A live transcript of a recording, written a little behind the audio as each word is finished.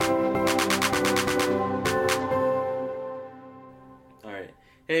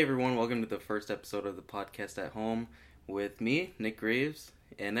Hey everyone, welcome to the first episode of the podcast at home with me, Nick Graves,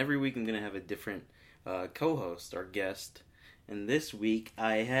 and every week I'm going to have a different co-host or guest, and this week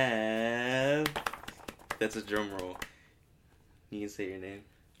I have... That's a drum roll. You can say your name.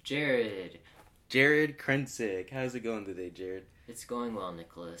 Jerred. Jerred Krencik. How's it going today, Jerred? It's going well,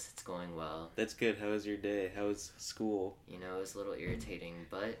 Nicholas. It's going well. That's good. How was your day? How was school? You know, it was a little irritating,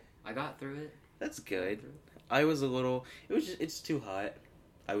 but I got through it. That's good. I was a little... It's too hot.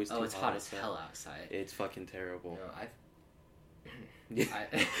 It's hot as hell outside. It's fucking terrible. No,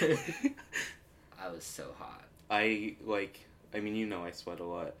 I was so hot. I sweat a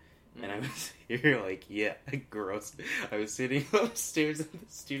lot. And I was here gross. I was sitting upstairs at the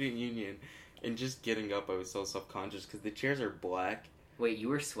student union and just getting up, I was so self-conscious because the chairs are black. Wait, you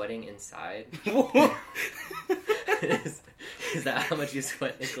were sweating inside? Is that how much you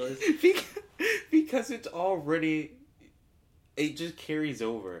sweat, Nicholas? Because it's already... It just carries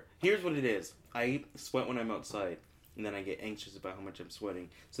over. Here's what it is. I sweat when I'm outside, and then I get anxious about how much I'm sweating.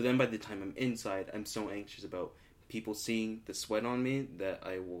 So then by the time I'm inside, I'm so anxious about people seeing the sweat on me that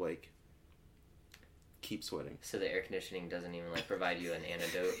I will, keep sweating. So the air conditioning doesn't even, provide you an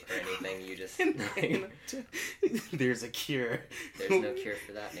antidote or anything? You just... There's a cure. There's no cure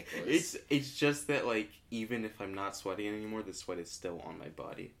for that, Nicholas. It's just that, even if I'm not sweating anymore, the sweat is still on my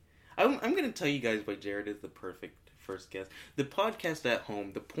body. I'm going to tell you guys why Jerred is the perfect first guest. The podcast at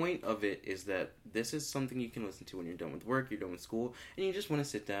home, the point of it is that this is something you can listen to when you're done with work, you're done with school, and you just want to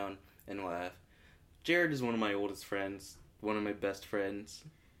sit down and laugh. Jerred is one of my oldest friends, one of my best friends.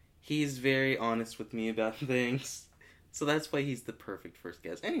 He's very honest with me about things, so that's why he's the perfect first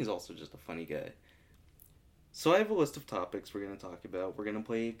guest, and he's also just a funny guy. So I have a list of topics we're going to talk about. We're going to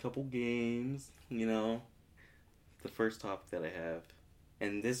play a couple games, The first topic that I have,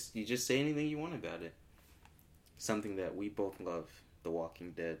 and this, you just say anything you want about it. Something that we both love, The Walking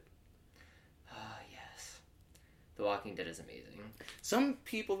Dead. Ah, yes. The Walking Dead is amazing. Some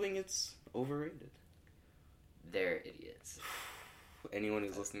people think it's overrated. They're idiots. Anyone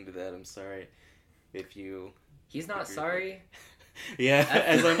who's listening to that, I'm sorry if you... He's not sorry. Yeah,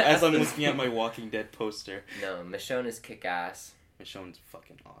 as I'm looking at my Walking Dead poster. No, Michonne is kick-ass. Michonne's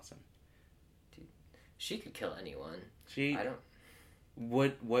fucking awesome. Dude, she could kill anyone. I don't...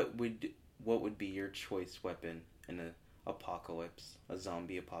 What would be your choice weapon in an apocalypse? A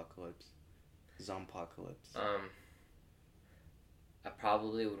zombie apocalypse? Zompocalypse? I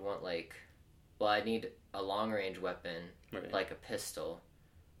probably would want, I need a long-range weapon, right. Like a pistol.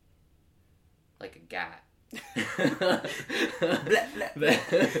 Like a gat. Blah, blah.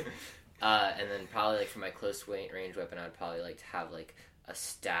 And then probably, for my close-range weapon, I'd probably like to have, a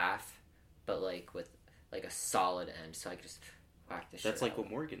staff, but, with, a solid end, so I could just whack the shit That's like out. what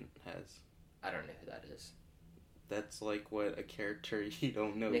Morgan has. I don't know who that is. That's what a character you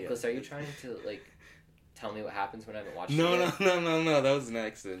don't know Nicholas, yet. are you trying to, tell me what happens when I haven't watched No, it yet? No. That was an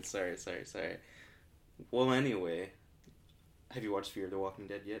accident. Sorry. Well, anyway. Have you watched Fear the Walking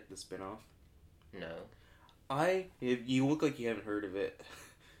Dead yet? The spinoff? No. You look like you haven't heard of it.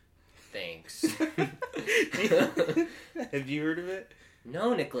 Thanks. Have you heard of it?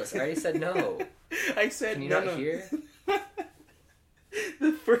 No, Nicholas, I already said no. I said Can you no. not hear?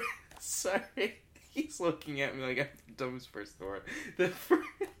 Sorry. He's looking at me like I'm the dumbest person in the world.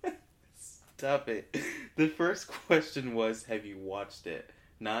 Stop it. The first question was, have you watched it?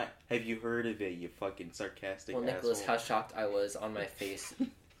 Not, have you heard of it, you fucking sarcastic Well, Nicholas, asshole. how shocked I was on my face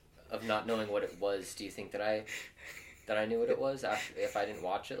of not knowing what it was. Do you think that I knew what it was if I didn't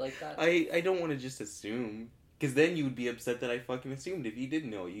watch it like that? I don't want to just assume. Because then you would be upset that I fucking assumed. If you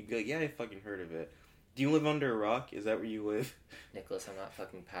didn't know, you'd go, yeah, I fucking heard of it. Do you live under a rock? Is that where you live? Nicholas, I'm not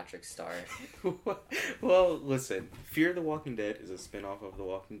fucking Patrick Star. Well, listen. Fear the Walking Dead is a spin-off of The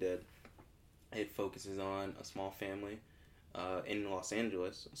Walking Dead. It focuses on a small family in Los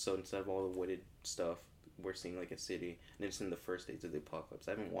Angeles. So instead of all the wooded stuff, we're seeing a city. And it's in the first days of the apocalypse.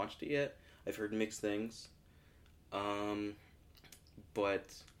 I haven't watched it yet. I've heard mixed things.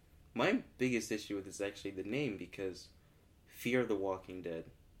 But my biggest issue with this is actually the name, because Fear the Walking Dead.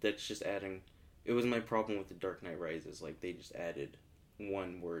 That's just adding... It was my problem with The Dark Knight Rises. They just added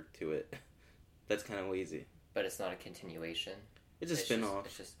one word to it. That's kind of lazy. But it's not a continuation. It's a spin-off.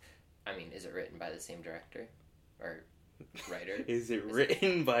 It's just... is it written by the same director? Or writer? Is it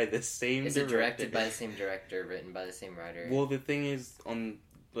written by the same director? Is it directed by the same director, written by the same writer? Well, the thing is, on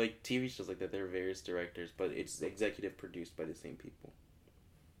TV shows like that, there are various directors, but it's executive produced by the same people.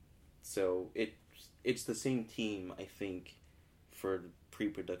 So it's the same team, I think, for the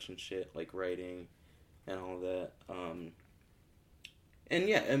pre-production shit, writing and all that. And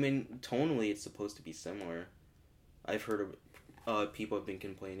yeah, tonally it's supposed to be similar. I've heard of people have been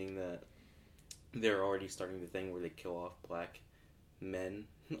complaining that they're already starting the thing where they kill off black men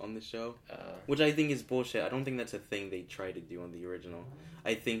on the show, which I think is bullshit. I don't think that's a thing they try to do on the original.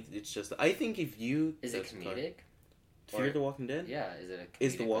 I think it's just. I think if you is it comedic? Fear the Walking Dead? Yeah, is it a comedic?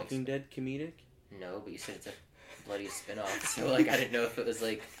 Is The Walking Dead comedic? No, but you said it's a bloody spinoff, so like I didn't know if it was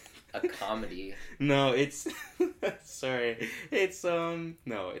like a comedy. No, it's sorry. It's no,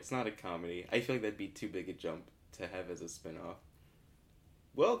 it's not a comedy. I feel like that'd be too big a jump to have as a spinoff.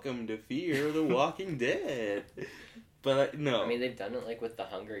 Welcome to Fear the Walking Dead. But no. I mean, they've done it like with the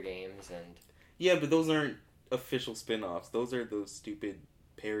Hunger Games and... Yeah, but those aren't official spin-offs. Those are those stupid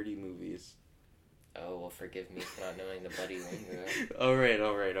parody movies. Oh, well, forgive me for not knowing the bloody lingo.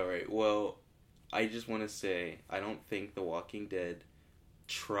 Alright. Well, I just want to say, I don't think The Walking Dead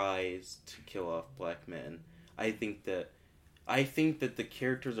tries to kill off black men. I think that the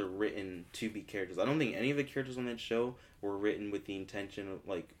characters are written to be characters. I don't think any of the characters on that show were written with the intention of,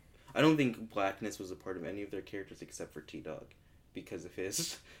 like... I don't think blackness was a part of any of their characters except for T-Dog. Because of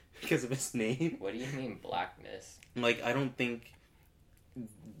his name. What do you mean, blackness? Like, I don't think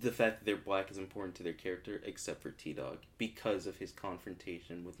the fact that they're black is important to their character except for T-Dog. Because of his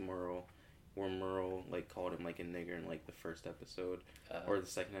confrontation with Merle. Where Merle, like, called him, like, a nigger in, like, the first episode. Or the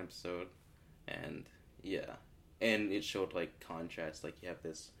second episode. And, yeah. And it showed, like, contrast. Like, you have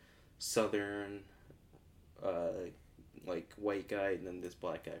this southern, like, white guy, and then this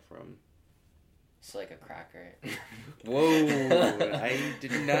black guy from... It's like a cracker. Whoa! I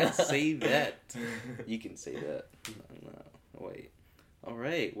did not say that. You can say that. No, wait.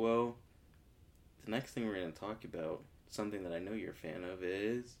 Alright, well, the next thing we're going to talk about, something that I know you're a fan of,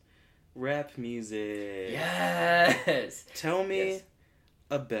 is rap music. Yes! Tell me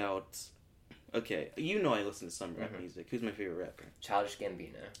about... Okay, you know I listen to some rap music. Who's my favorite rapper? Childish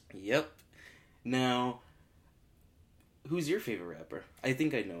Gambino. Yep. Now, who's your favorite rapper? I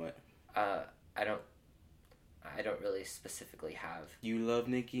think I know it. I don't really specifically have. You love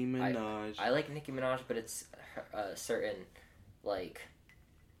Nicki Minaj. I like Nicki Minaj, but it's certain, like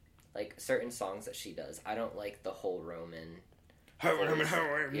certain songs that she does. I don't like the whole Roman.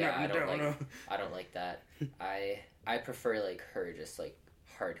 Yeah, I don't like that. I prefer like her just like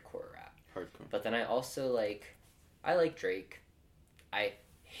hardcore rap. Hardcore. But then I also I like Drake. I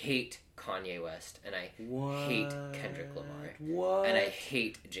hate Kanye West, and I hate Kendrick Lamar. What? And I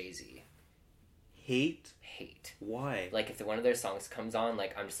hate Jay-Z. Hate? Why? Like, if one of their songs comes on,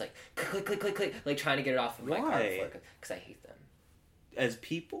 like, I'm just like, click, like, trying to get it off of my car because I hate them. As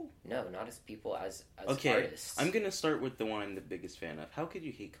people? No, not as people, as okay, artists. I'm gonna start with the one I'm the biggest fan of. How could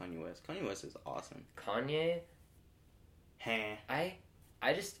you hate Kanye West? Kanye West is awesome. Kanye?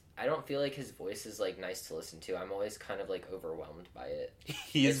 I don't feel like his voice is, like, nice to listen to. I'm always kind of, like, overwhelmed by it.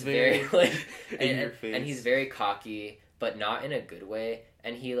 He's very like, in your face. And he's very cocky, but not in a good way.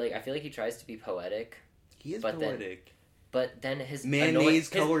 And he, like, I feel like he tries to be poetic. He is poetic. But then his...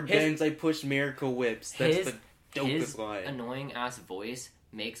 Mayonnaise-colored Benz, I push Miracle Whips. That's the dopest line. His annoying-ass voice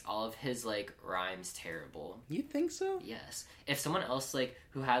makes all of his, like, rhymes terrible. You think so? Yes. If someone else, like,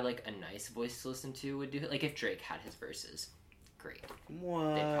 who had, like, a nice voice to listen to would do it, like, if Drake had his verses... Great.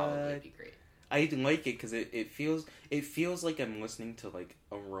 What? They'd probably be great. I like it because it feels like I'm listening to like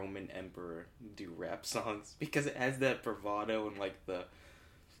a Roman emperor do rap songs because it has that bravado and like the.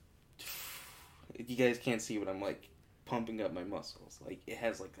 You guys can't see, but I'm like pumping up my muscles. Like it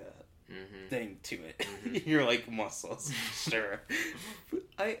has like a thing to it. You're like muscles, sure.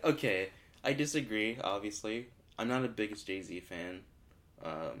 I disagree. Obviously, I'm not a biggest Jay-Z fan.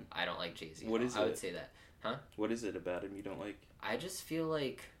 I don't like Jay-Z. What is it? I would say that. Huh? What is it about him you don't like? I just feel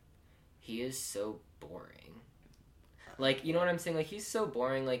like he is so boring. Like, you know what I'm saying? Like, he's so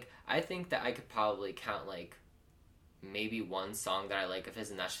boring. Like, I think that I could probably count, like, maybe one song that I like of his,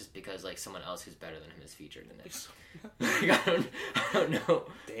 and that's just because, like, someone else who's better than him is featured in it. Like, I don't know.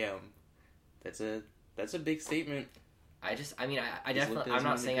 Damn. That's a big statement. I definitely, I'm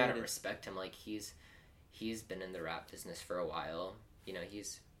not saying I don't respect him. Like, he's been in the rap business for a while. You know,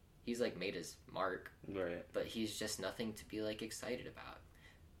 he's like made his mark, right? But he's just nothing to be like excited about.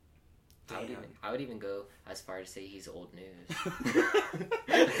 Damn. I would even go as far to say he's old news.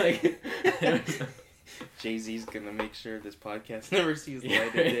 Like, Jay-Z's gonna make sure this podcast never sees the light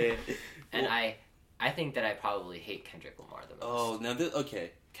of day. And I think that I probably hate Kendrick Lamar the most. Oh, now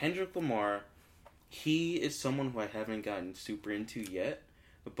okay, Kendrick Lamar, he is someone who I haven't gotten super into yet.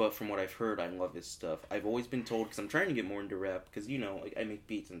 But from what I've heard, I love his stuff. I've always been told, because I'm trying to get more into rap, because, you know, like, I make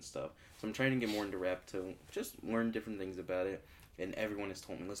beats and stuff. So I'm trying to get more into rap to just learn different things about it. And everyone has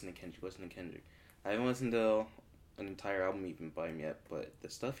told me, listen to Kendrick. I haven't listened to an entire album even by him yet, but the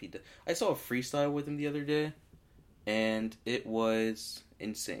stuff he did. I saw a freestyle with him the other day, and it was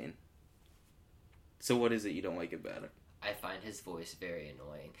insane. So what is it you don't like about it? I find his voice very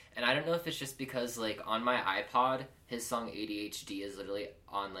annoying. And I don't know if it's just because, like, on my iPod, his song ADHD is literally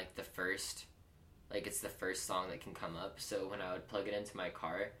on, like, the first... Like, it's the first song that can come up. So when I would plug it into my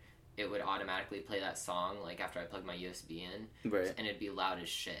car, it would automatically play that song, like, after I plug my USB in. Right. And it'd be loud as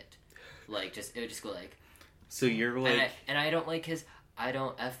shit. Like, it would just go, like... So you're, like... And I don't like his I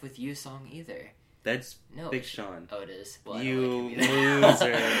Don't F With You song, either. That's Big Sean. Oh, it is? Well, you I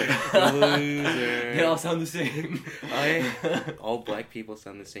don't like him loser. They all sound the same. All black people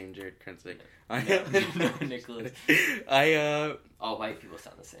sound the same, Jerred Krencik. No, Nicholas. All white people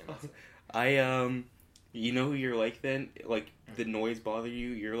sound the same. You know who you're like then? Like, the noise bother you?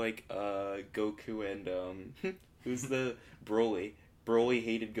 You're like, Goku and, who's the Broly? Broly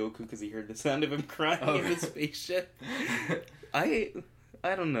hated Goku because he heard the sound of him crying in the spaceship.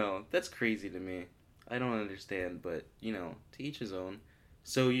 I don't know. That's crazy to me. I don't understand, but, you know, to each his own.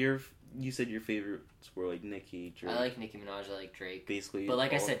 So you said your favorites were, like, Nicki, Drake. I like Nicki Minaj, I like Drake. Basically. But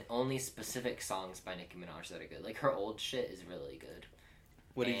like I said, only specific songs by Nicki Minaj that are good. Like, her old shit is really good.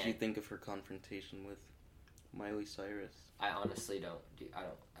 What did you think of her confrontation with Miley Cyrus? I honestly don't keep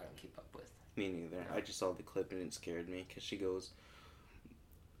up with. Me neither. No. I just saw the clip and it scared me, because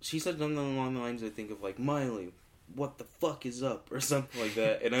she said something along the lines, I think, of, like, Miley, what the fuck is up, or something like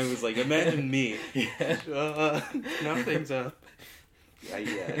that, and I was like, imagine me. Nothing's up.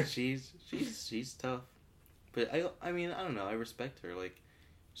 Yeah, she's tough, but I mean, I don't know, I respect her, like,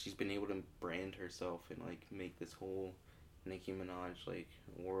 she's been able to brand herself and, like, make this whole Nicki Minaj, like,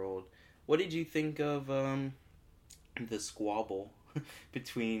 world. What did you think of, the squabble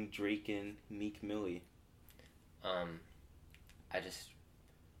between Drake and Meek Millie? I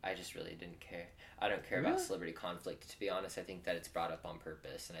just really didn't care. I don't care about celebrity conflict. To be honest, I think that it's brought up on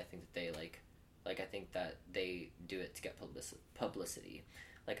purpose, and I think that they I think that they do it to get publicity.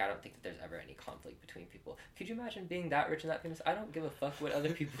 Like, I don't think that there's ever any conflict between people. Could you imagine being that rich and that famous? I don't give a fuck what other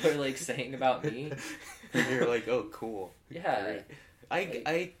people are, like, saying about me. You're like, oh, cool. Yeah.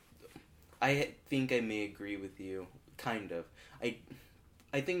 I think I may agree with you, kind of.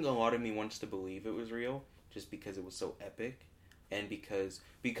 I think a lot of me wants to believe it was real, just because it was so epic. And because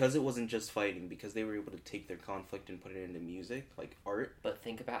it wasn't just fighting, because they were able to take their conflict and put it into music, like art. But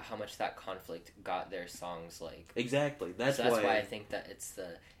think about how much that conflict got their songs, like... Exactly. That's why I think that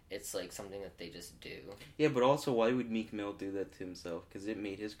it's like something that they just do. Yeah, but also, why would Meek Mill do that to himself? Because it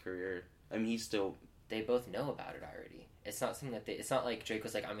made his career... I mean, he's still... They both know about it already. It's not something that it's not like Drake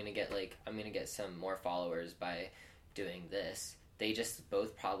was like, I'm gonna get some more followers by doing this. They just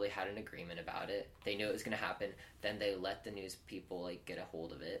both probably had an agreement about it. They knew it was going to happen. Then they let the news people, like, get a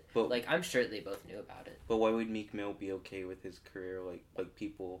hold of it. But, like, I'm sure they both knew about it. But why would Meek Mill be okay with his career, like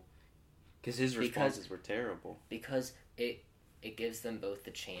people... Because his responses were terrible. Because it gives them both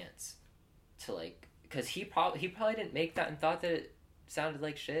the chance to, like... Because he probably didn't make that and thought that it sounded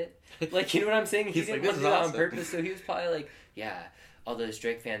like shit. Like, you know what I'm saying? He didn't want to do that on purpose, so he was probably like, yeah, all those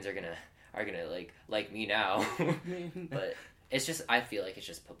Drake fans are gonna like me now. But... It's just, I feel like it's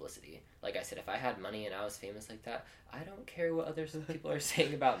just publicity. Like I said, if I had money and I was famous like that, I don't care what other people are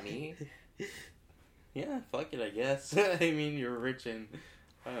saying about me. Yeah, fuck it, I guess. I mean, you're rich and,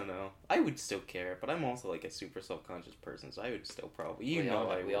 I don't know. I would still care, but I'm also, like, a super self-conscious person, so I would still probably, we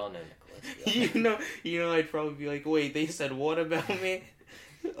all know Nicholas. You know, I'd probably be like, wait, they said what about me?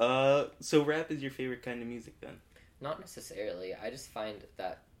 So rap is your favorite kind of music, then? Not necessarily. I just find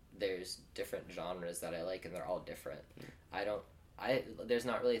that there's different genres that I like, and they're all different. There's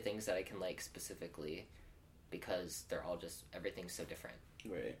not really things that I can like specifically, because they're all just, everything's so different.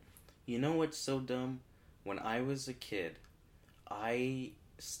 Right. You know what's so dumb? When I was a kid, I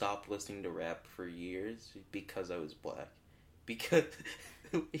stopped listening to rap for years because I was black. Because,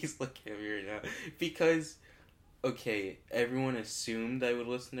 he's looking at me right now. Because, okay, everyone assumed I would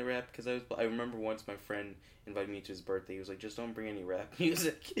listen to rap because I remember once my friend invited me to his birthday. He was like, just don't bring any rap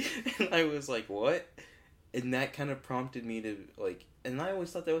music. And I was like, what? And that kind of prompted me to, like, and I always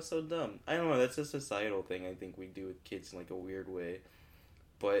thought that was so dumb. I don't know, that's a societal thing I think we do with kids in, like, a weird way.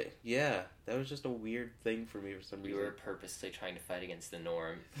 But, yeah, that was just a weird thing for me for some reason. You were purposely trying to fight against the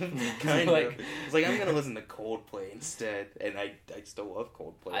norm. Kind of. It's like, I'm going to listen to Coldplay instead. And I still love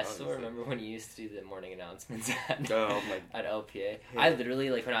Coldplay, I still remember when you used to do the morning announcements at LPA. Yeah. I literally,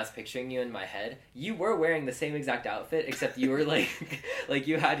 like, when I was picturing you in my head, you were wearing the same exact outfit, except you were, like, like,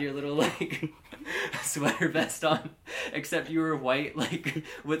 you had your little, like, sweater vest on, except you were white, like,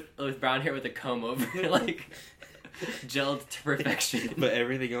 with brown hair with a comb over, like... gelled to perfection. But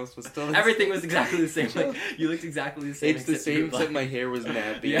everything else was still. Everything was exactly the same. Like, you looked exactly the same. It's the same except my hair was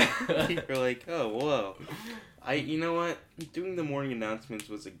nappy. Yeah. You're like, oh whoa. You know what? Doing the morning announcements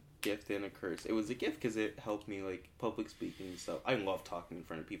was a gift and a curse. It was a gift because it helped me like public speaking and stuff. I love talking in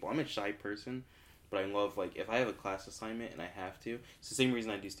front of people. I'm a shy person, but I love like if I have a class assignment and I have to. It's the same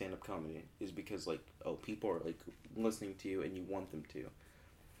reason I do stand up comedy is because like people are like listening to you and you want them to.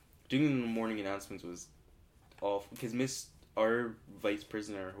 Doing the morning announcements was awful because our vice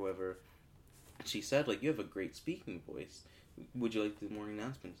president or whoever, she said like you have a great speaking voice. Would you like the morning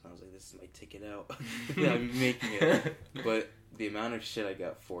announcements? And I was like, this is my ticket out. Yeah, I'm making it. But the amount of shit I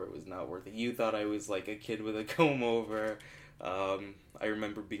got for it was not worth it. You thought I was like a kid with a comb over. I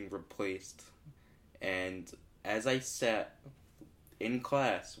remember being replaced. And as I sat in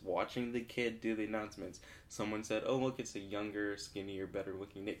class watching the kid do the announcements, someone said, oh, look, it's a younger, skinnier, better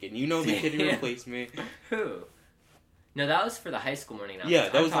looking Nick. And you know the kid who replaced me. Who? No, that was for the high school morning announcements. Yeah,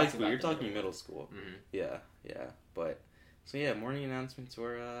 that was high school. You're talking middle school. Mm-hmm. Yeah. But... So yeah, morning announcements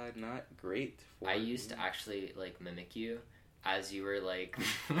were not great. I used to actually like mimic you as you were like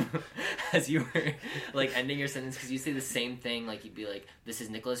ending your sentence because you say the same thing. Like you'd be like, "This is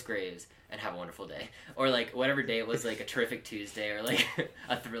Nicholas Graves," and have a wonderful day, or like whatever day it was, like a terrific Tuesday or like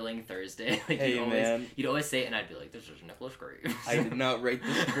a thrilling Thursday. Like hey you'd always say it, and I'd be like, "This is Nicholas Graves." I did not write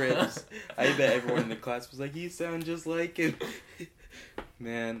the scripts. I bet everyone in the class was like, "You sound just like him."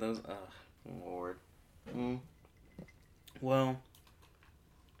 Man, those Lord. Well,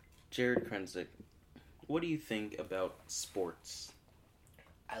 Jerred Krencik, what do you think about sports?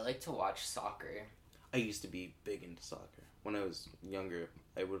 I like to watch soccer. I used to be big into soccer. When I was younger,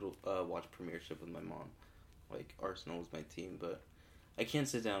 I would watch Premiership with my mom. Like, Arsenal was my team, but I can't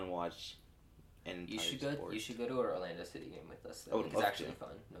sit down and watch an entire sport. You should go to an Orlando City game with us, though. I would It's love actually to. fun.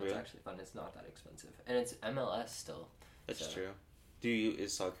 No, Really? It's actually fun. It's not that expensive. And it's MLS still. That's so. true.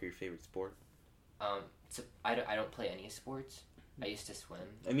 Is soccer your favorite sport? So I don't play any sports. I used to swim,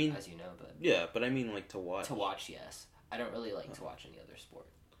 I mean, as you know, but... Yeah, but I mean, like, to watch. To watch, yes. I don't really like to watch any other sport.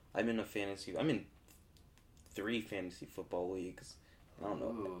 I'm in 3 fantasy football leagues. I don't know.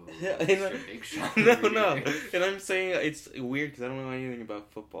 Ooh, I that's know. your big shot. No. And I'm saying it's weird because I don't know anything about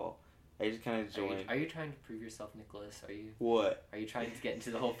football. I just kind of joined. Are you trying to prove yourself, Nicholas? What? Are you trying to get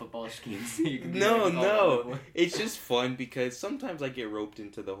into the whole football scheme so you can be No. It's just fun because sometimes I get roped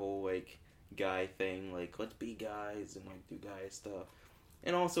into the whole, like, guy thing. Like, let's be guys and, like, do guy stuff.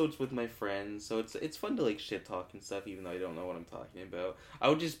 And also it's with my friends, so it's fun to, like, shit talk and stuff even though I don't know what I'm talking about. I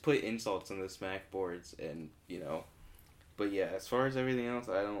would just put insults on the smack boards and, you know. But yeah, as far as everything else,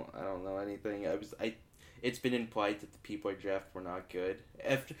 I don't know anything. It's been implied that the people I drafted were not good.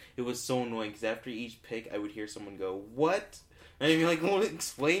 It was so annoying because after each pick, I would hear someone go, "What?" And I'd be like, "Well,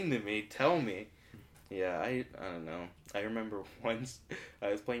 explain to me. Tell me." Yeah, I don't know. I remember once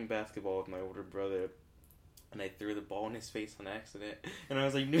I was playing basketball with my older brother, and I threw the ball in his face on accident. And I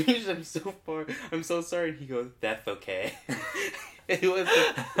was like, "Noosh, I'm so sorry." And he goes, "That's okay." It was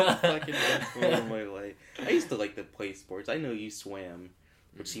the fucking best moment of my life. I used to like to play sports. I know you swam,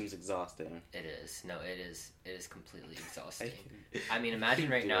 which seems exhausting. It is. No, it is. It is completely exhausting. I mean, imagine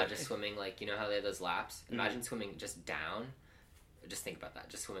right now just swimming, like, you know how they have those laps? Imagine swimming just down. Just think about that.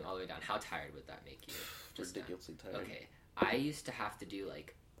 Just swimming all the way down. How tired would that make you? Just ridiculously tired. Okay. I used to have to do,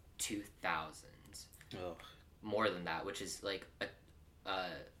 like, 2,000s. Oh. More than that, which is, like,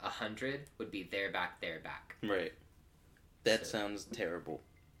 100 would be there, back, there, back. Right. That sounds terrible.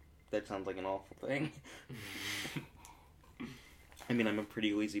 That sounds like an awful thing. I mean, I'm a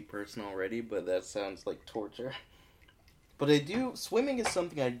pretty lazy person already, but that sounds like torture. But swimming is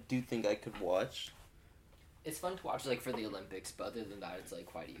something I do think I could watch. It's fun to watch, like, for the Olympics, but other than that, it's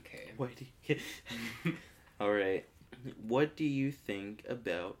like, why do you care? Why do you... Alright. What do you think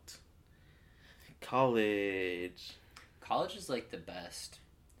about college? College is, like, the best.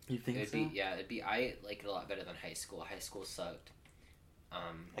 You think I like it a lot better than high school. High school sucked.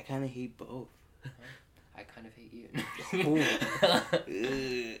 I kind of hate both. I kind of hate you.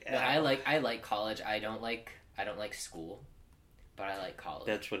 No, I like college. I don't like school, but I like college.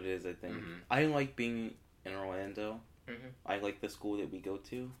 That's what it is, I think. Mm-hmm. I like being in Orlando. Mm-hmm. I like the school that we go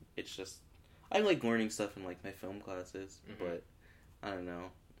to. It's just I like learning stuff in like my film classes, but I don't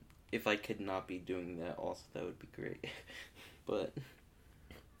know. If I could not be doing that also, that would be great. But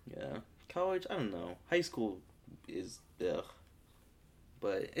yeah, college, I don't know. High school is ugh.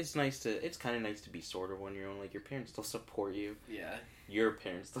 But it's kind of nice to be sort of on your own. Like, your parents still support you. Yeah. Your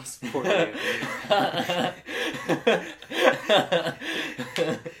parents still support you. I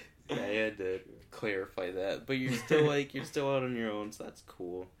had to clarify that. But you're still out on your own, so that's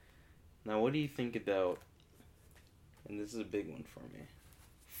cool. Now, what do you think about and this is a big one for me.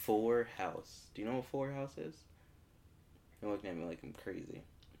 Fuller House. Do you know what Fuller House is? You're looking at me like I'm crazy.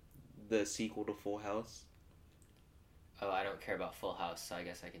 The sequel to Full House. Oh, I don't care about Full House, so I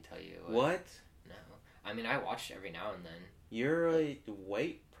guess I can tell you. What? No. I mean, I watch it every now and then. You're a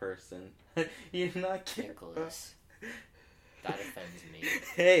white person. You're not Nicholas. That offends me.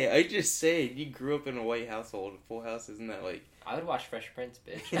 Hey, I just said you grew up in a white household. Full House, isn't that like... I would watch Fresh Prince,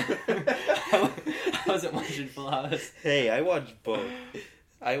 bitch. I wasn't watching Full House. Hey, I watched both.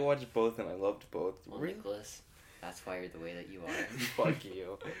 I watched both and I loved both. Well, Nicholas, that's why you're the way that you are. Fuck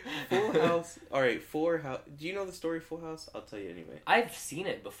you. Full House. Alright, Full House. Do you know the story of Full House? I'll tell you anyway. I've seen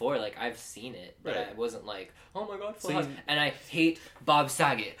it before. Like, I've seen it. But Right. I wasn't like, oh my god, Full So House. And I hate Bob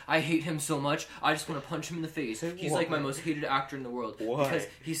Saget. I hate him so much. I just want to punch him in the face. He's like my most hated actor in the world. Why? Because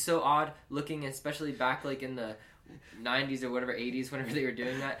he's so odd looking, especially back like in the 90s or whatever, 80s, whenever they were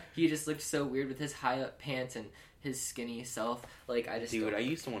doing that. He just looked so weird with his high up pants and his skinny self. Like, I just Dude, I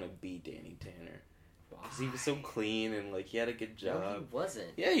used to want to be Danny Tanner. Because he was so clean and, like, he had a good job. No, he wasn't.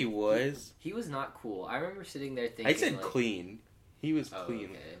 Yeah, he was. He was not cool. I remember sitting there thinking, I said like, clean. He was oh,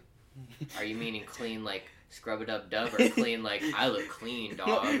 clean. Okay. Are you meaning clean like scrub it up dub or clean like I look clean,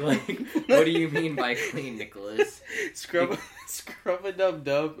 dog? Like, what do you mean by clean, Nicholas? Scrub a dub,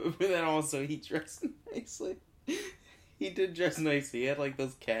 but then also he dressed nicely. He did dress nicely. He had like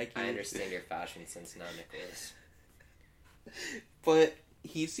those khakis. I understand your fashion sense now, Nicholas. But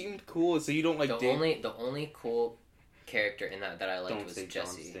he seemed cool, so you don't like the only cool character in that I liked was Jesse. John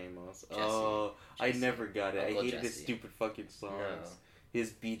Stamos. Oh, Jesse. I never got it. Uncle I hated his Jesse. stupid fucking songs. No.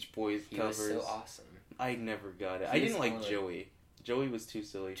 His Beach Boys He covers. was so awesome. I never got it. He I didn't was like only- Joey. Joey was too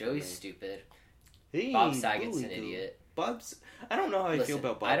silly. Joey's for me. stupid. Hey, Bob Saget's bully an dude. idiot. I don't know how I Listen, feel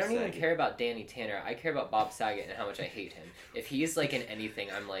about Bob I don't Saget. even care about Danny Tanner. I care about Bob Saget and how much I hate him. If he's like in anything,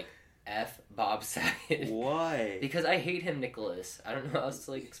 I'm like, F Bob Saget. Why? Because I hate him, Nicholas. I don't know how else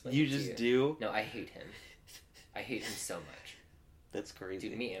to like explain You it to just you. do? No, I hate him. I hate him so much. That's crazy.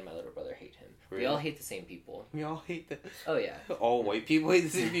 Dude, me and my little brother hate him. Really? We all hate the same people. We all hate that. Oh, yeah. All white people hate the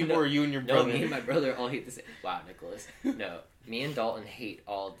same people, No, or you and your No, brother? me and my brother all hate the same... Wow, Nicholas. No, me and Dalton hate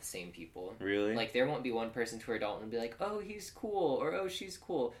all the same people. Really? Like, there won't be one person to where Dalton would be like, oh, he's cool, or oh, she's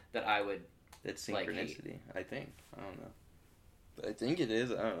cool, that I would... That's like, synchronicity, I think. I don't know. I think it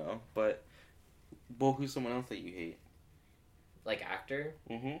is. I don't know. But, well, who's someone else that you hate? Like, actor?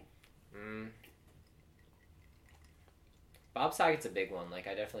 Mm-hmm. Bob Saget's a big one. Like,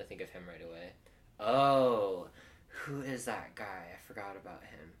 I definitely think of him right away. Oh, who is that guy? I forgot about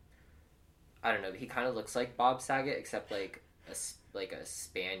him. I don't know. He kind of looks like Bob Saget, except like a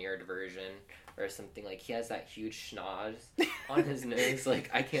Spaniard version or something. Like, he has that huge schnoz on his nose. Like,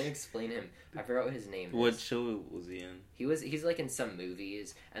 I can't explain him. I forgot what his name is. What show was he in? He's like in some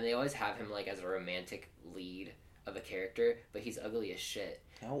movies, and they always have him like as a romantic lead of a character, but he's ugly as shit.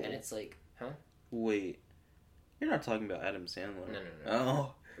 Oh. And it's like, huh? Wait. You're not talking about Adam Sandler. No.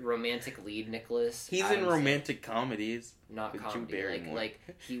 Oh. Romantic lead Nicholas. He's Adam in romantic comedies. not with Drew comedy. Barrymore. Like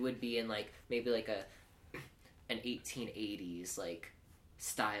he would be in like maybe like an 1880s like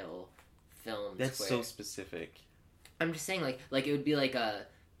style film. That's so specific. I'm just saying like it would be like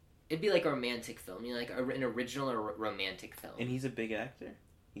it'd be like a romantic film. You know, like an original or romantic film. And he's a big actor?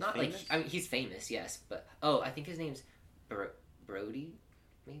 He's Not famous? like I mean he's famous, yes, but I think his name's Brody,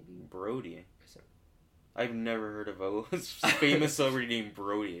 maybe. Brody. Or something. I've never heard of a famous celebrity named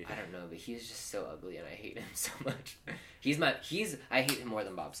Brody. I don't know, but he's just so ugly, and I hate him so much. I hate him more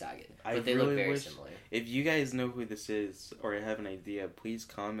than Bob Saget, but I they really look very wish- similar. If you guys know who this is or have an idea, please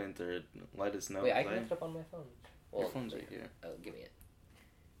comment or let us know. Wait, I can look it up on my phone. Your phone's right here. Oh, give me it.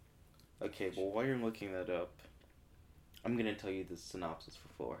 Okay, well, while you're looking that up, I'm going to tell you the synopsis for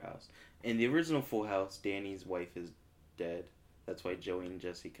Fuller House. In the original Full House, Danny's wife is dead. That's why Joey and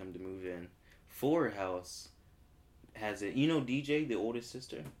Jesse come to move in. Fuller House has it. You know DJ, the oldest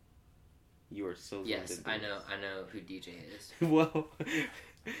sister? You are so Yes, zoned I into know who DJ is. this. Well,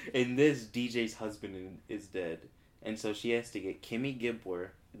 in this, DJ's husband is dead. And so she has to get Kimmy Gibbler.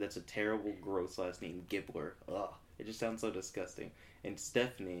 That's a terrible, gross last name, Gibbler. Ugh, it just sounds so disgusting. And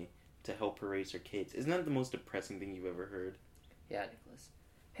Stephanie to help her raise her kids. Isn't that the most depressing thing you've ever heard? Yeah, Nicholas.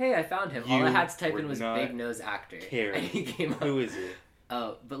 Hey, I found him. All You I had to type in were was not big nose actor. caring. And he came up. Who is it?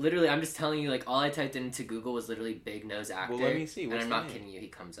 Oh, but literally, I'm just telling you, like, all I typed into Google was literally big nose actor. Well, let me see. And What's I'm the not name? kidding you, he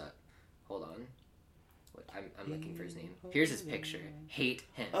comes up. Hold on. Wait, I'm looking for his name. Here's his picture. Hate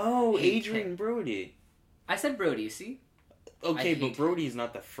him. Oh, Hate Adrian him. Brody. I said Brody, see? Okay, I but hate Brody is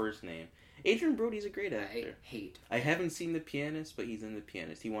not the first name. Adrian Brody's a great I actor. hate. I haven't seen The Pianist, but he's in The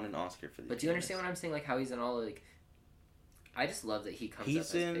Pianist. He won an Oscar for The But do you Pianist. understand what I'm saying? Like, how he's in all, like... I just love that he comes He's up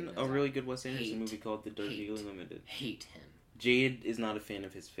as in Big a Nose really Al. good Wes Anderson movie called The Darjeeling hate, Limited. Hate him. Jade is not a fan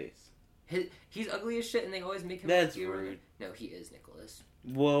of his face. He's ugly as shit, and they always make him. That's rude. No, he is Nicholas.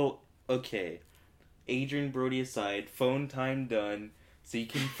 Well, okay. Adrian Brody aside, phone time done, so you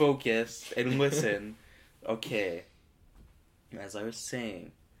can focus and listen. Okay. As I was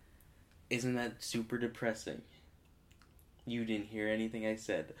saying, isn't that super depressing? You didn't hear anything I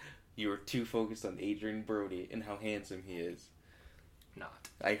said. You were too focused on Adrian Brody and how handsome he is. Not.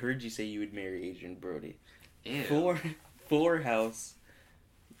 I heard you say you would marry Adrian Brody. Ew. Fuller House,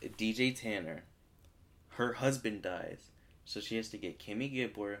 DJ Tanner, her husband dies, so she has to get Kimmy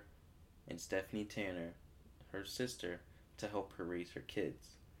Gibbler and Stephanie Tanner, her sister, to help her raise her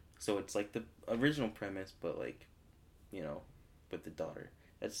kids. So it's like the original premise, but like, you know, with the daughter.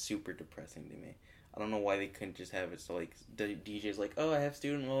 That's super depressing to me. I don't know why they couldn't just have it so like the DJ's like, oh, I have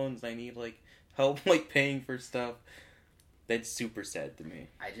student loans, I need like help like paying for stuff. That's super sad to me.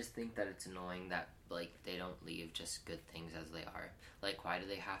 I just think that it's annoying that like they don't leave just good things as they are. Like, why do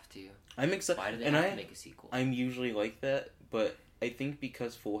they have to? I'm excited. Why do they have to make a sequel? I'm usually like that, but I think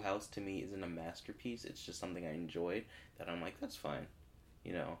because Full House to me isn't a masterpiece, it's just something I enjoyed, that I'm like, that's fine.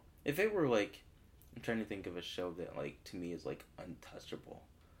 You know? If it were like, I'm trying to think of a show that like, to me is like untouchable.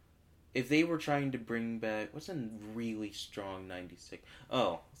 If they were trying to bring back, what's a really strong 96?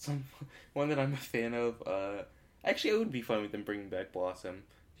 Oh, one that I'm a fan of, actually it would be fun with them bringing back Blossom.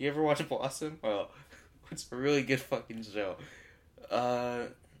 Do you ever watch Blossom? Well, it's a really good fucking show.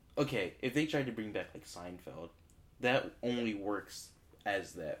 Okay, if they tried to bring back like Seinfeld, that only works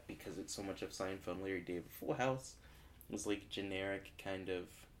as that because it's so much of Seinfeld and Larry David. Full House was like generic kind of.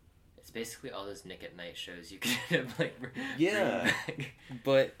 It's basically all those Nick at Night shows you can end up like yeah, back.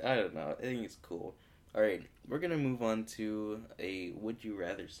 But I don't know. I think it's cool. All right, we're gonna move on to a Would You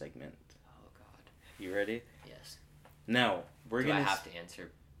Rather segment. Oh God. You ready? Yes. Now we're gonna. Do I have to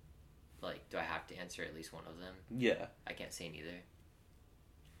answer? Like, do I have to answer at least one of them? Yeah. I can't say neither.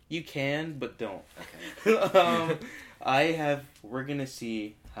 You can, but don't. Okay. We're gonna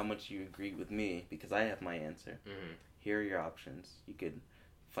see how much you agree with me because I have my answer. Mm-hmm. Here are your options. You could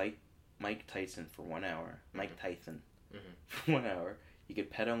fight Mike Tyson for 1 hour. Mike Tyson for 1 hour. You could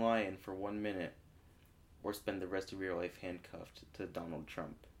pet a lion for 1 minute, or spend the rest of your life handcuffed to Donald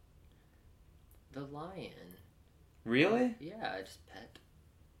Trump. The lion. Really? Yeah, I just pet.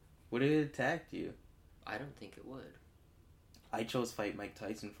 Would it attack you? I don't think it would. I chose fight Mike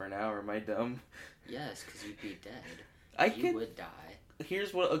Tyson for an hour. Am I dumb? Yes, because you'd be dead. You would die.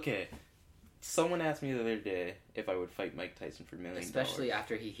 Here's what. Okay. Someone asked me the other day if I would fight Mike Tyson for $1 million. Especially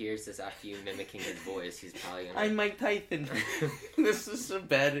after he hears this, after you mimicking his voice, he's probably gonna... I'm Mike Tyson. This is so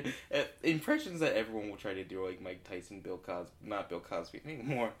bad. Impressions that everyone will try to do, like Mike Tyson, Bill Cosby. Not Bill Cosby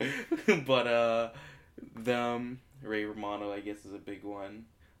anymore. But, Ray Romano, I guess, is a big one.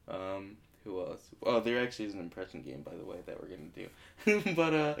 Who else? Oh, there actually is an impression game, by the way, that we're gonna do.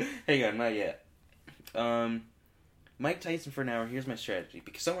 But, hang on, not yet. Mike Tyson for an hour, here's my strategy.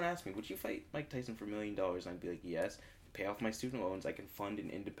 Because someone asked me, would you fight Mike Tyson for $1 million? And I'd be like, yes. Pay off my student loans. I can fund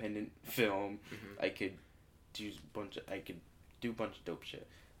an independent film. Mm-hmm. I could do a bunch of dope shit.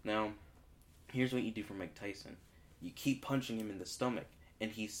 Now, here's what you do for Mike Tyson. You keep punching him in the stomach.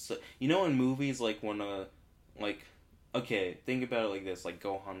 And he's so, you know in movies, like when okay, think about it like this. Like,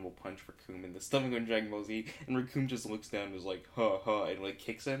 Gohan will punch Raccoon in the stomach when Dragon Ball Z, and Raccoon just looks down and is like, ha ha, and like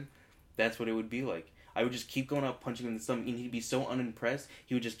kicks him. That's what it would be like. I would just keep going up, punching him in the stomach, and he'd be so unimpressed,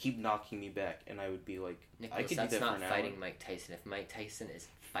 he would just keep knocking me back, and I would be like, Nicholas, I could that's do that not for an fighting hour. Mike Tyson. If Mike Tyson is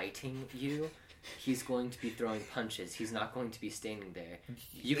fighting you, he's going to be throwing punches. He's not going to be standing there.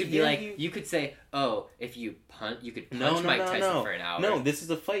 You could be like, you could say, oh, if you you could punch Mike Tyson for an hour. No, this is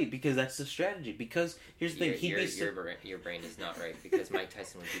a fight because that's the strategy. Because here's the thing, your brain is not right because Mike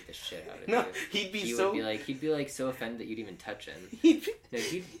Tyson would beat the shit out of no, you. He'd be like so offended that you'd even touch him. He'd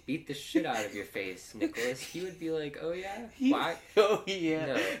beat the shit out of your face, Nicholas. He would be like, oh yeah, why? Oh yeah.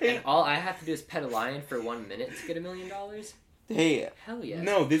 No, and all I have to do is pet a lion for 1 minute to get $1 million. Hey, hell yeah.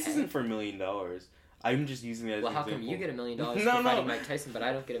 No, this isn't for $1 million. I'm just using that as well, an how example. come you get $1 million for fighting Mike Tyson, but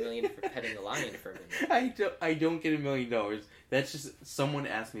I don't get $1 million for petting a lion for a minute? I don't get $1 million. That's just someone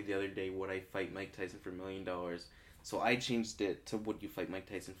asked me the other day, would I fight Mike Tyson for $1 million? So I changed it to would you fight Mike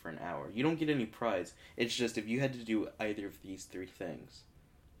Tyson for an hour? You don't get any prize. It's just if you had to do either of these 3 things.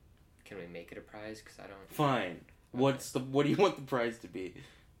 Can we make it a prize? Because I don't. Fine. Okay. What do you want the prize to be?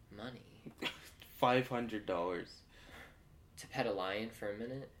 Money. $500. To pet a lion for a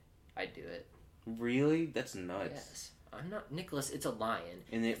minute, I'd do it. Really? That's nuts. Yes. I'm not Nicholas. It's a lion.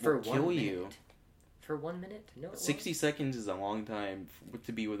 And it for will kill 1 you. minute. For 1 minute? No, it 60 won't. seconds is a long time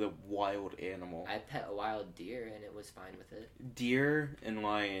to be with a wild animal. I pet a wild deer and it was fine with it. Deer and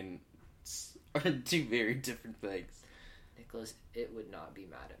lions are two very different things. Nicholas, it would not be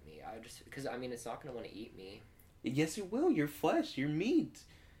mad at me. Because I mean, it's not going to want to eat me. Yes, it will. Your flesh, your meat.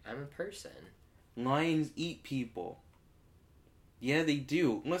 I'm a person. Lions eat people. Yeah, they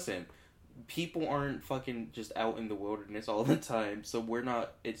do. Listen, people aren't fucking just out in the wilderness all the time, so we're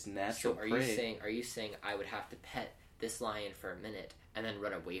not. It's natural So prey. Are you saying I would have to pet this lion for a minute and then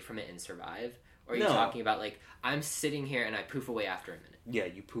run away from it and survive? Or are you talking about like I'm sitting here and I poof away after a minute? Yeah,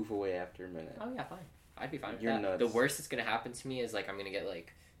 you poof away after a minute. Oh yeah, fine. I'd be fine with You're that. nuts. The worst that's gonna happen to me is like I'm gonna get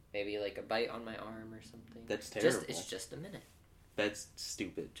like maybe like a bite on my arm or something. That's terrible. It's just a minute. That's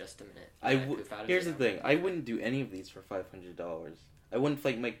stupid. Just a minute. Here's the thing. I wouldn't do any of these for $500. I wouldn't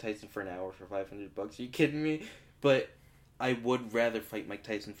fight Mike Tyson for an hour for $500. Are you kidding me? But I would rather fight Mike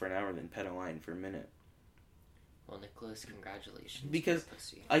Tyson for an hour than pet a lion for a minute. Well, Nicholas, congratulations. Because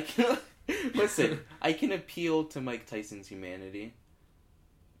I can listen. I can appeal to Mike Tyson's humanity.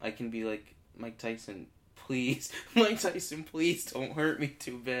 I can be like, Mike Tyson, please, Mike Tyson, please don't hurt me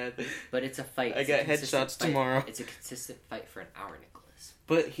too bad. But it's a fight. I got headshots tomorrow. It's a consistent fight for an hour, Nicholas.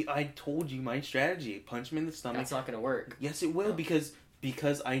 But I told you my strategy. Punch him in the stomach. That's not going to work. Yes, it will, No.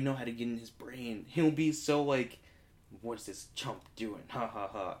 because I know how to get in his brain. He'll be so like, what's this chump doing? Ha ha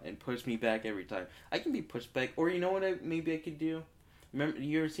ha, and push me back every time. I can be pushed back, or you know what? Maybe I could do. Remember,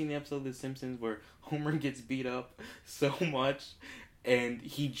 you ever seen the episode of The Simpsons where Homer gets beat up so much, and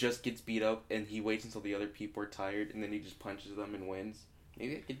he just gets beat up, and he waits until the other people are tired, and then he just punches them and wins?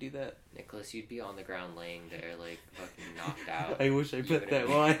 Maybe I could do that. Nicholas, you'd be on the ground laying there, like, fucking knocked out. I wish I pet that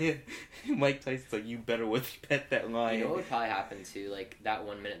lion. Mike Tyson's like, you better pet that lion. You know what would probably happen too? Like, that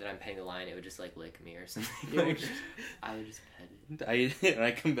 1 minute that I'm petting the lion, it would just, like, lick me or something. I would just pet it. And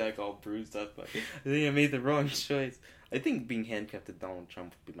I come back all bruised up. Like, I think I made the wrong choice. I think being handcuffed to Donald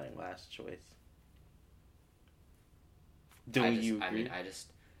Trump would be my last choice. You agree? I mean, I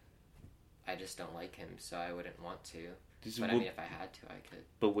just don't like him, so I wouldn't want to. But I mean, if I had to, I could.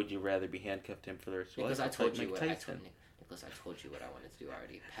 But would you rather be handcuffed to him for the rest of your life? Because I told you what Nicholas, I told you what I wanted to do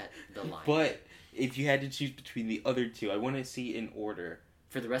already. Pet the lion. But if you had to choose between the other two, I want to see in order.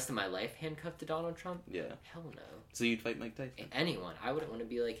 For the rest of my life, handcuffed to Donald Trump? Yeah. Hell no. So you'd fight Mike Tyson? Anyone. I wouldn't want to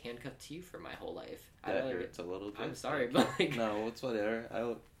be, like, handcuffed to you for my whole life. That hurts a little bit. I'm sorry, but, like... No, it's whatever.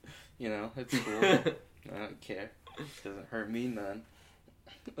 It's cool. I don't care. It doesn't hurt me none.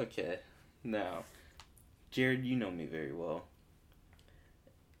 Okay. Now, Jerred, you know me very well.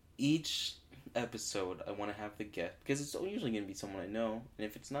 Each episode, I want to have the guest, because it's usually going to be someone I know, and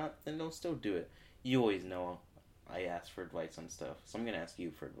if it's not, then they'll still do it. You always know I ask for advice on stuff, so I'm going to ask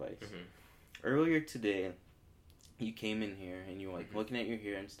you for advice. Mm-hmm. Earlier today, you came in here, and you were, like, looking at your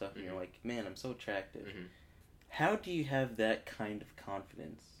hair and stuff, and you're like, man, I'm so attractive. Mm-hmm. How do you have that kind of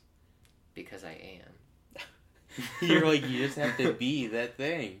confidence? Because I am. You're like, you just have to be that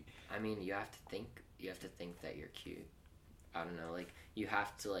thing. I mean, you have to think that you're cute. I don't know, like, you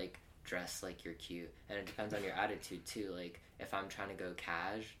have to, like, dress like you're cute. And it depends on your attitude, too. Like, if I'm trying to go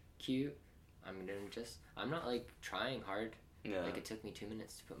cute, I'm not, like, trying hard. Yeah. Like, it took me 2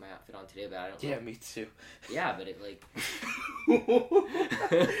 minutes to put my outfit on today, but I don't... Yeah, me too. Yeah, but it, like...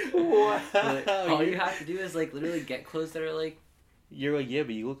 Wow. Like, all you have to do is, like, literally get clothes that are, like... You're like, yeah,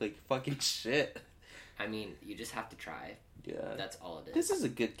 but you look like fucking shit. I mean, you just have to try. Yeah. That's all it is. This is a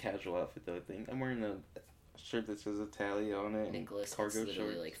good casual outfit, though, I think. I'm wearing a shirt that says Italia on it. Nicholas, cargo it's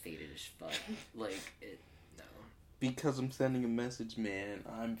literally, shorts. like, faded as fuck. Like, no. Because I'm sending a message, man.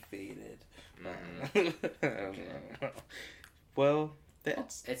 I'm faded. Okay. Well,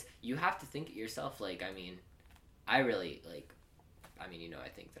 that's... You have to think it yourself, like, I mean, I really, like... I mean, I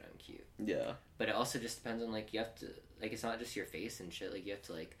think that I'm cute. Yeah. But it also just depends on, like, you have to... Like, it's not just your face and shit. Like, you have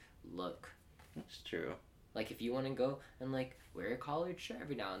to, like, look. That's true. Like, if you want to go and, like, wear a collared shirt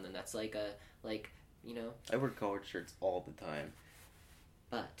every now and then, that's, like, I wear collared shirts all the time.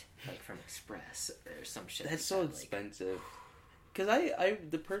 But, like, from Express or some shit. That's so expensive. Because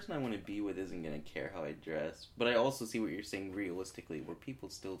the person I want to be with isn't going to care how I dress. But I also see what you're saying realistically, where people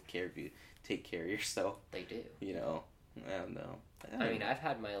still care if you take care of yourself. They do. I don't know. I mean, I've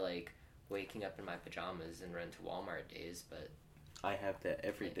had my, like, waking up in my pajamas and run to Walmart days, but... I have that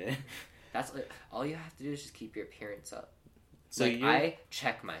every day. That's, like, all you have to do is just keep your appearance up. So like, I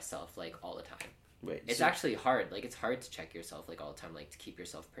check myself, like, all the time. Wait, it's actually hard. Like, it's hard to check yourself, like, all the time, like, to keep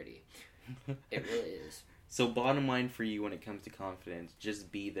yourself pretty. It really is. So bottom line for you when it comes to confidence,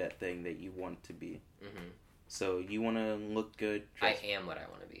 just be that thing that you want to be. Mm-hmm. So you want to look good. I am what I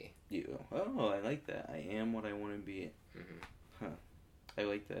want to be. Oh, I like that. I am what I want to be. Mm-hmm. Huh. I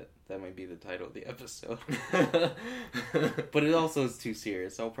like that. That might be the title of the episode. But it also is too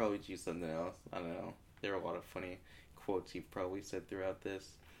serious. I'll probably choose something else. I don't know. There are a lot of funny quotes you've probably said throughout this.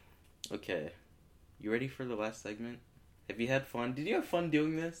 Okay. You ready for the last segment? Have you had fun? Did you have fun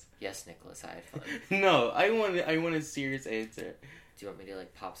doing this? Yes, Nicholas, I had fun. No, I want a serious answer. Do you want me to,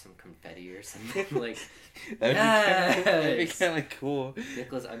 like, pop some confetti or something? Like, that'd be kind of cool.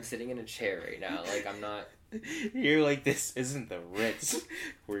 Nicholas, I'm sitting in a chair right now. Like, I'm not... You're like, this isn't the Ritz.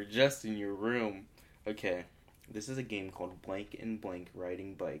 We're just in your room. Okay, this is a game called Blank and Blank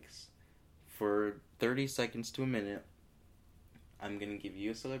Riding Bikes. For 30 seconds to a minute, I'm going to give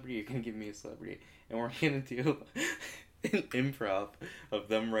you a celebrity, you're going to give me a celebrity. And we're going to do an improv of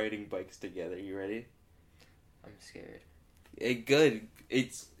them riding bikes together. You ready? I'm scared. Good.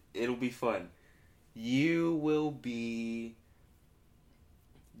 It'll be fun. You will be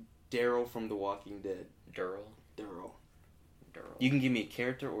Daryl from The Walking Dead. Daryl. You can give me a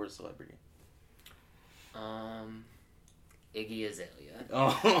character or a celebrity. Iggy Azalea.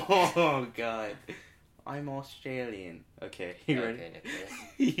 Oh God, I'm Australian. Okay, you ready? Okay, Nicholas.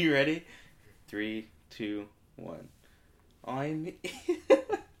 You ready? 3, 2, 1. I'm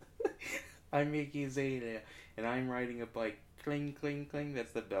Iggy Azalea, and I'm riding a bike. Cling, cling, cling.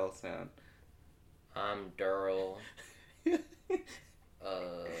 That's the bell sound. I'm Daryl.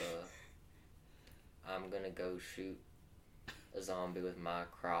 I'm gonna go shoot a zombie with my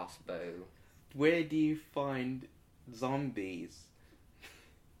crossbow. Where do you find zombies?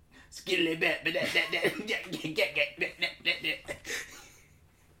 I don't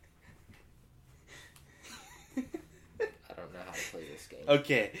know how to play this game.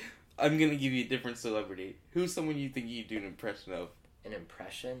 Okay, I'm gonna give you a different celebrity. Who's someone you think you do an impression of? An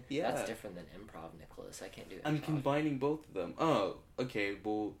impression? Yeah. That's different than improv, Nicholas. I can't do improv. I'm combining both of them. Oh, okay,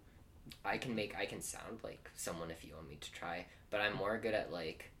 well... I can sound like someone if you want me to try, but I'm more good at,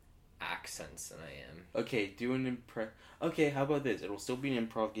 like, accents than I am. Okay, do an Okay, how about this? It'll still be an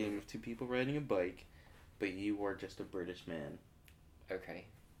improv game of two people riding a bike, but you are just a British man. Okay.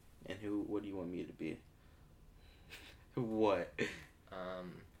 And what do you want me to be? What?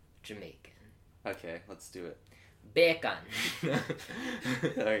 Jamaican. Okay, let's do it. Bacon!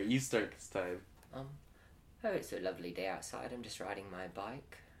 Alright, you start this time. Oh, it's a lovely day outside. I'm just riding my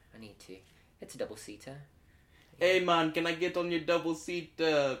bike. It's a double-seater. Hey man, can I get on your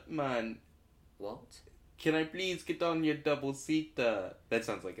double-seater, man? What? Can I please get on your double-seater? That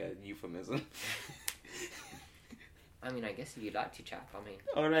sounds like a euphemism. I mean, I guess if you'd like to, chap,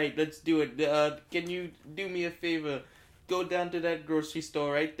 Alright, let's do it. Can you do me a favor? Go down to that grocery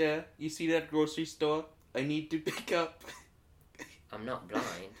store right there. You see that grocery store? I need to pick up... I'm not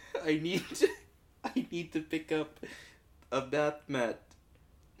blind. I need to pick up a bath mat.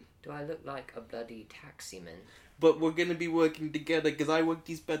 Do I look like a bloody taximan? But we're gonna be working together because I work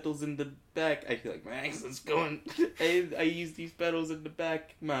these pedals in the back. I feel like my accent's going. I use these pedals in the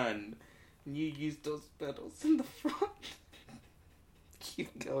back, man. And you use those pedals in the front.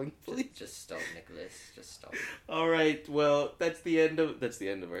 Keep going, please. Just stop, Nicholas. Just stop. Alright, well, that's the end of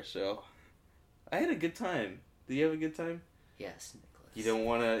our show. I had a good time. Did you have a good time? Yes, Nicholas. You don't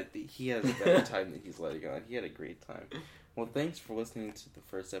wanna... He has a better time than he's letting on. He had a great time. Well, thanks for listening to the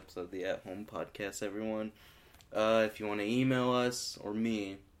first episode of the At Home Podcast, everyone. If you want to email us or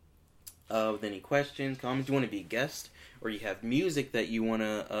me with any questions, comments, you want to be a guest, or you have music that you want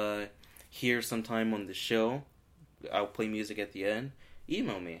to hear sometime on the show, I'll play music at the end,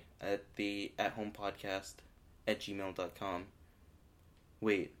 email me at the athomepodcast@gmail.com.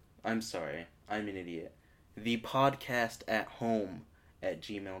 Wait, I'm sorry. I'm an idiot.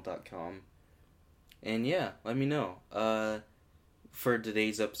 thepodcastathome@gmail.com. And yeah, let me know. For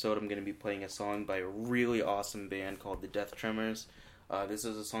today's episode, I'm going to be playing a song by a really awesome band called the Death Tremors. This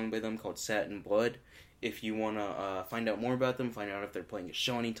is a song by them called Satin Blood. If you want to find out more about them, find out if they're playing a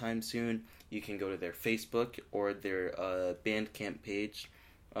show anytime soon, you can go to their Facebook or their Bandcamp page,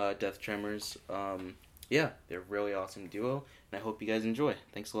 Death Tremors. Yeah, they're a really awesome duo, and I hope you guys enjoy.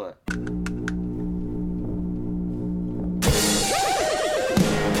 Thanks a lot.